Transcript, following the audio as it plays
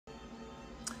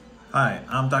Hi,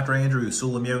 I'm Dr. Andrew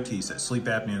Sulamiotis at Sleep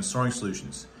Apnea and Snoring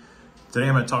Solutions. Today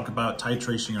I'm going to talk about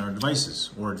titration our devices,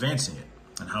 or advancing it,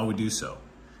 and how we do so.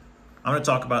 I'm going to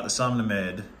talk about the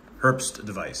Somnomed Herbst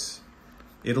device.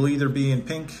 It'll either be in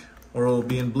pink or it'll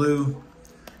be in blue,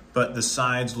 but the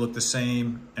sides look the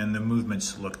same and the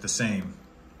movements look the same.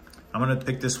 I'm going to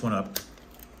pick this one up.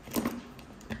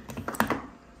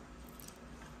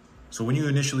 So when you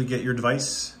initially get your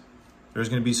device, there's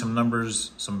going to be some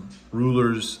numbers, some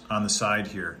rulers on the side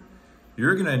here.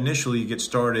 You're going to initially get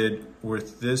started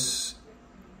with this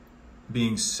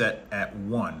being set at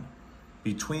 1.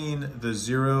 Between the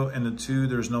 0 and the 2,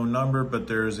 there's no number, but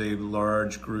there's a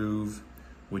large groove,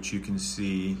 which you can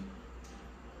see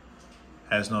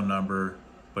has no number,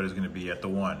 but is going to be at the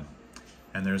 1.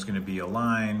 And there's going to be a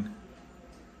line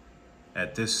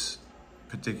at this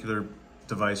particular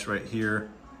device right here,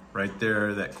 right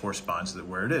there, that corresponds to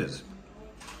where it is.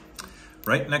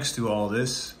 Right next to all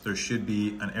this, there should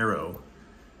be an arrow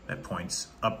that points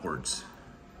upwards.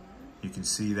 You can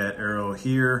see that arrow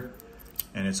here,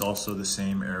 and it's also the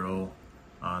same arrow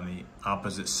on the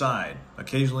opposite side.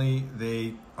 Occasionally,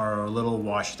 they are a little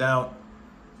washed out,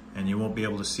 and you won't be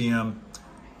able to see them,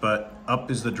 but up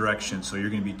is the direction, so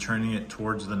you're going to be turning it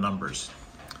towards the numbers.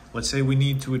 Let's say we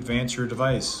need to advance your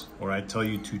device, or I tell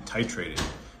you to titrate it.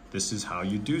 This is how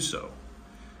you do so.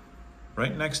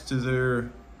 Right next to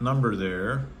their number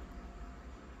there,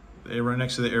 right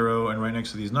next to the arrow and right next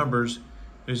to these numbers,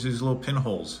 there's these little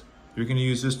pinholes. You're going to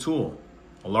use this tool.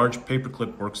 A large paper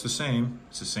clip works the same.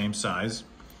 It's the same size.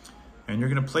 And you're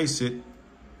going to place it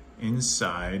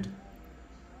inside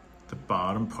the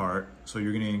bottom part. So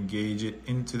you're going to engage it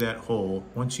into that hole.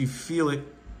 Once you feel it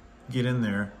get in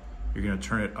there, you're going to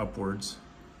turn it upwards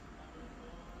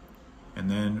and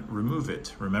then remove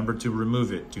it. Remember to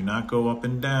remove it. Do not go up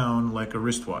and down like a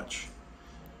wristwatch.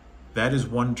 That is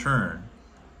one turn.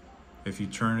 If you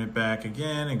turn it back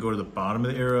again and go to the bottom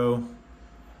of the arrow,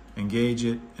 engage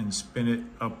it and spin it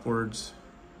upwards,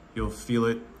 you'll feel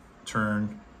it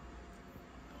turn.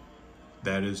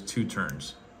 That is 2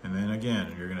 turns. And then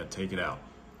again, you're going to take it out.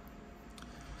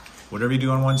 Whatever you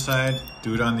do on one side,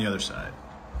 do it on the other side.